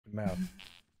Mouth.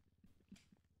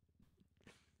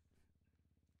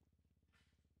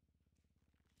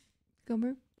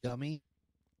 Gomer? Dummy.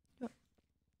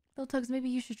 Lil Tuggz, maybe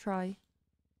you should try.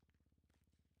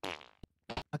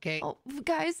 Okay. Oh,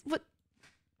 guys, what?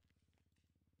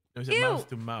 There's a mouth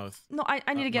to mouth. No,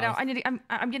 I need to get out. I need to,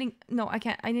 I'm getting, no, I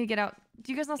can't. I need to get out.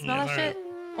 Do you guys not smell that shit?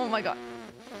 Oh my god.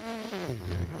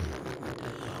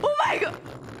 Oh my god.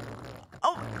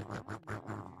 Oh.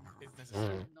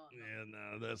 Yeah,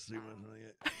 no, that's too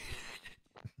much.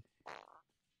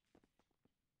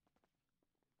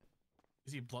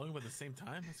 Is he blowing up at the same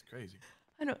time? That's crazy.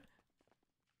 I don't.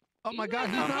 Oh my god,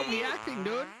 he's not reacting,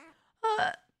 dude.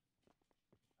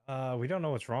 We don't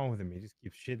know what's wrong with him. He just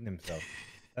keeps shitting himself.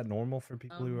 Is that normal for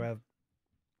people who have?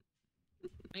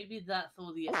 Maybe that's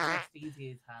all the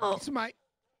anesthesia has. Oh. It's my.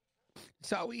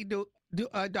 So we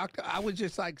doctor. I was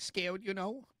just like scared, you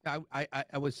know. I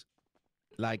was,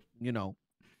 like, you know.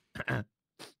 Oh.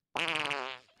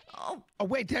 Oh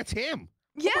wait, that's him.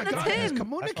 Yeah, oh my that's god, him. He's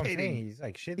communicating. He's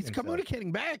like shitting He's himself.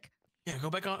 communicating back. Yeah, go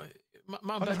back on.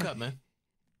 Mom, back up, man.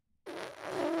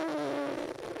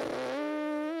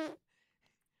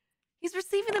 He's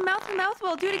receiving the mouth-to-mouth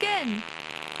well. Do it again.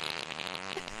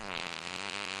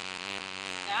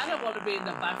 I don't want to be in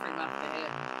the bathroom after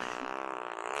him.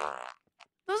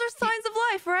 Those are signs of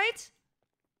life, right?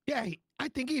 Yeah, I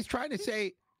think he's trying to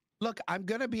say, look, I'm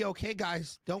gonna be okay,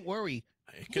 guys. Don't worry.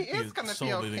 It could be his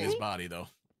soul leaving his body, though.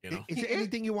 You know? Is there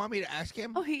anything you want me to ask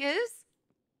him? Oh, he is?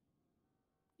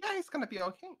 Yeah, he's gonna be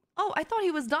okay. Oh, I thought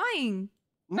he was dying.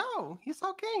 No, he's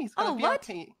okay. He's gonna be what?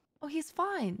 okay. Oh, he's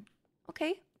fine.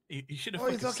 Okay. You should have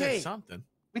fucking said something.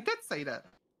 We did say that.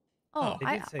 Oh, They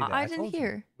I did say that. I I didn't told you.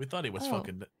 hear. We thought he was Oh.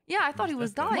 fucking. Yeah, I thought he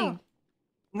was dying.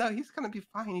 No, he's gonna be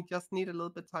fine. He just need a little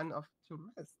bit time to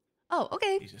rest. Oh,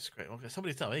 okay. Jesus Christ. Okay,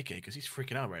 somebody tell AK because he's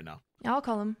freaking out right now. Yeah, I'll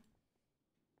call him.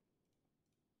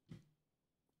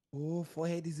 Oh,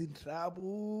 forehead is in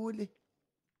trouble.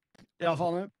 Yeah,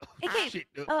 follow him. AK,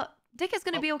 Dick is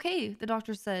gonna be okay. The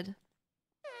doctor said.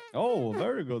 Oh,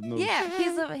 very good news. Yeah,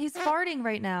 he's farting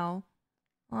right now.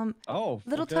 Oh,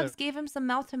 Little okay. Tuggz gave him some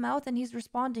mouth to mouth, and he's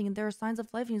responding, and there are signs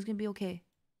of life, and he's gonna be okay.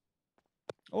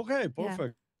 Okay, Yeah.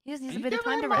 perfect. He just needs a bit of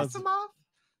time to rest.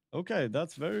 Okay,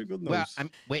 that's very good news. Well,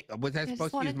 wait, was I just supposed to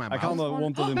use wanted- my I mouth? kind of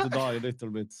wanted him to die a little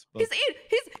bit. But... He's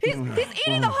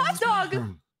eating the hot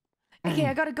dog. Okay,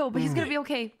 I gotta go, but he's gonna be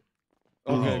okay.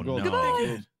 Okay, Oh, good. no.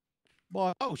 Good.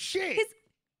 Bye. Oh shit! He's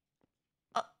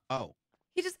Oh.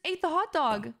 he just ate the hot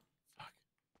dog.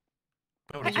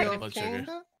 What was your blood sugar?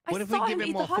 I What if we saw give him him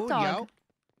eat more the hot food, dog.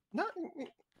 yo? No.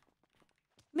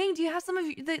 Ming, do you have some of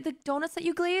the donuts that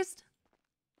you glazed?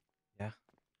 Yeah.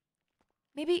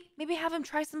 Maybe have him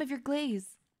try some of your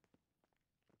glaze.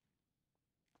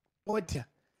 Water.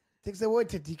 Take the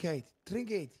water, Dickhead. Drink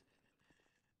it.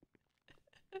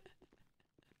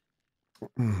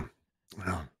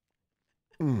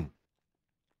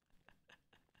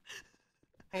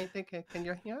 Hey, Dickhead, can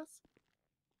you hear us?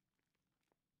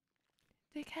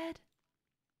 Dickhead.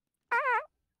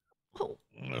 Oh.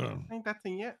 I think that's a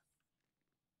yes.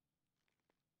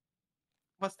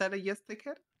 Was that a yes,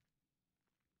 Dickhead?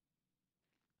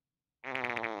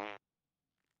 I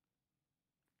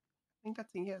think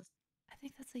that's a yes. I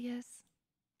think that's a yes.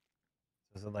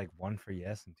 So is it like 1 for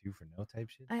yes and 2 for no type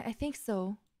shit? I think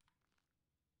so.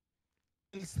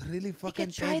 It's really You fucking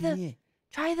can try bad the here.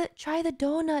 try the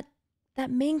donut that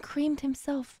Ming creamed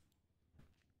himself.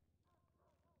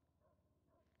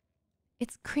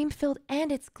 It's cream filled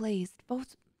and it's glazed,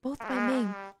 both by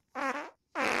Ming.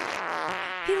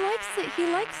 He likes it. He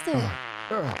likes it.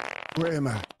 Where am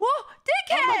I? Whoa,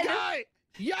 Dickhead! Oh my god!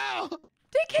 Yo!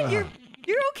 Dickhead,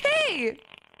 you're okay.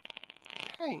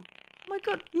 Hey. Oh my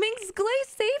god, Ming's glaze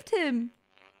saved him.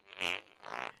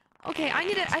 Okay, I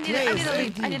need to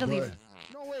leave. I need to leave.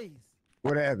 No ways.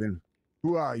 What happened?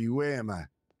 Who are you? Where am I?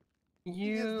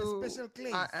 You special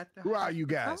glaze. are at the Who are you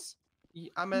hospital? guys?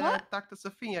 I'm Dr.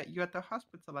 Sophia. You're at the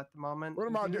hospital at the moment. What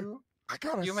am I doing? I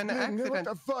gotta You in an swim, man. What accident.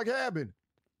 the fuck happened?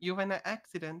 You in an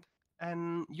accident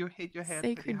and you hit your head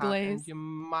Sacred pretty hard and glaze. you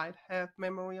might have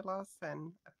memory loss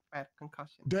and a bad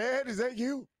concussion. Dad, is that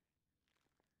you?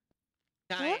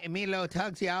 Me, Lil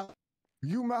Tuggz, yo.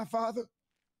 You my father?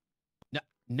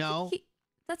 No.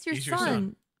 That's your He's your son.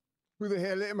 son. Who the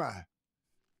hell am I?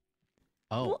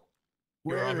 Oh.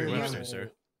 You're Where Aubrey am I? Webster,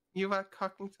 sir. You are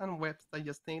Cockington Webster.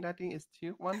 Your state ID is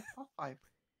 2145.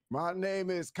 My name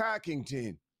is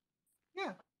Cockington.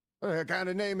 Yeah. What kind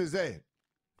of name is that?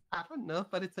 I don't know,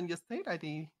 but it's on your state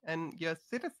ID and your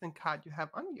citizen card you have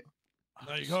on you.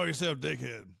 Now you call yourself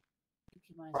Dickhead.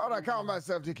 Why would I call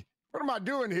myself Dick? What am I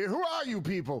doing here? Who are you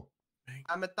people?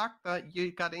 I'm a doctor.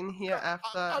 You got in here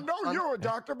after. I know you're a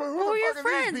doctor, but who Who the are your fuck are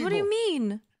these friends? What do you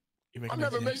people? mean? I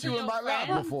never met you in my lab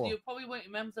Friends, before. You probably won't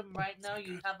remember them right now.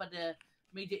 You have had a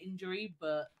major injury,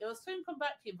 but it'll soon come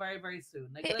back to you very, very soon.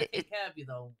 They're gonna take care of you,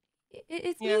 though.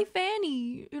 It's Yeah. me,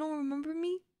 Fanny. You don't remember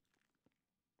me?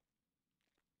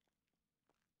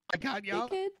 I got y'all.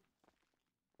 Dickhead?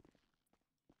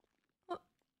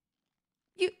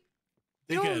 You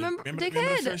Dickhead, don't remember remember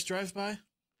Dickhead? the first drive-by?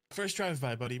 First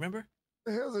drive-by, buddy, remember?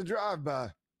 The hell's a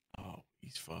drive-by? Oh,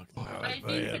 he's fucked. I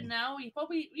think for now, you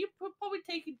probably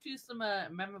take him to some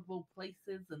memorable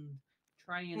places and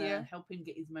try and Yeah. help him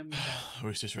get his memory back.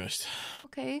 Where's this rest?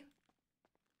 Okay.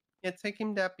 Yeah, take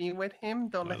him there. Be with him.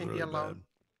 Don't let That's him be really alone.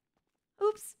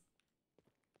 Oops.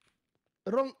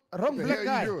 Wrong What the black hell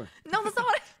guy. you doing? No, that's not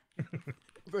what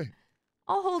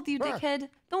I'll hold you, Huh. Dickhead.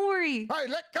 Don't worry. Hey,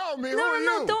 let go of me. Who No, are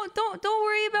no, you? don't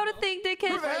worry about a thing, Who the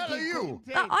Dickhead. hell are you?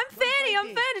 I'm Fanny. I'm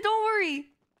Fanny. Don't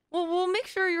worry. We'll make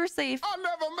sure you're safe. I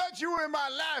never met you in my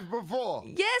life before.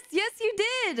 Yes, you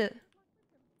did.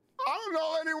 I don't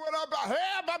know anyone about here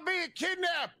about being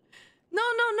kidnapped. No,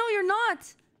 you're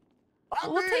not.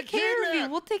 I'm We'll being take care of you.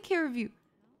 kidnapped. We'll take care of you.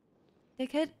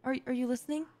 Dickhead, are you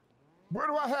listening? Where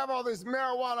do I have all this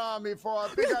marijuana on me for? I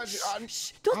think I Shh, I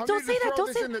don't need say to that. throw Don't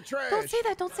this say. in the trash. Don't say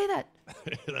that. Don't say that.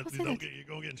 That's, say that. you're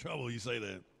gonna get in trouble. You say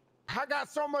that. I got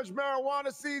so much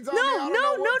marijuana seeds on me. I don't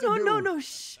know what to do.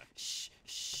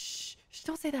 Shh.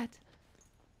 Don't say that.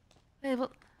 Hey,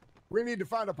 well, We need to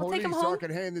find a We'll take police him so I home.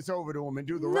 can hand this over to him and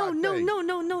do the no. right thing.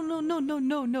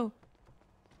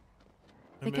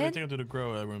 Maybe Dickhead? take him to the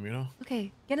grow room, you know?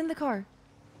 Okay, get in the car.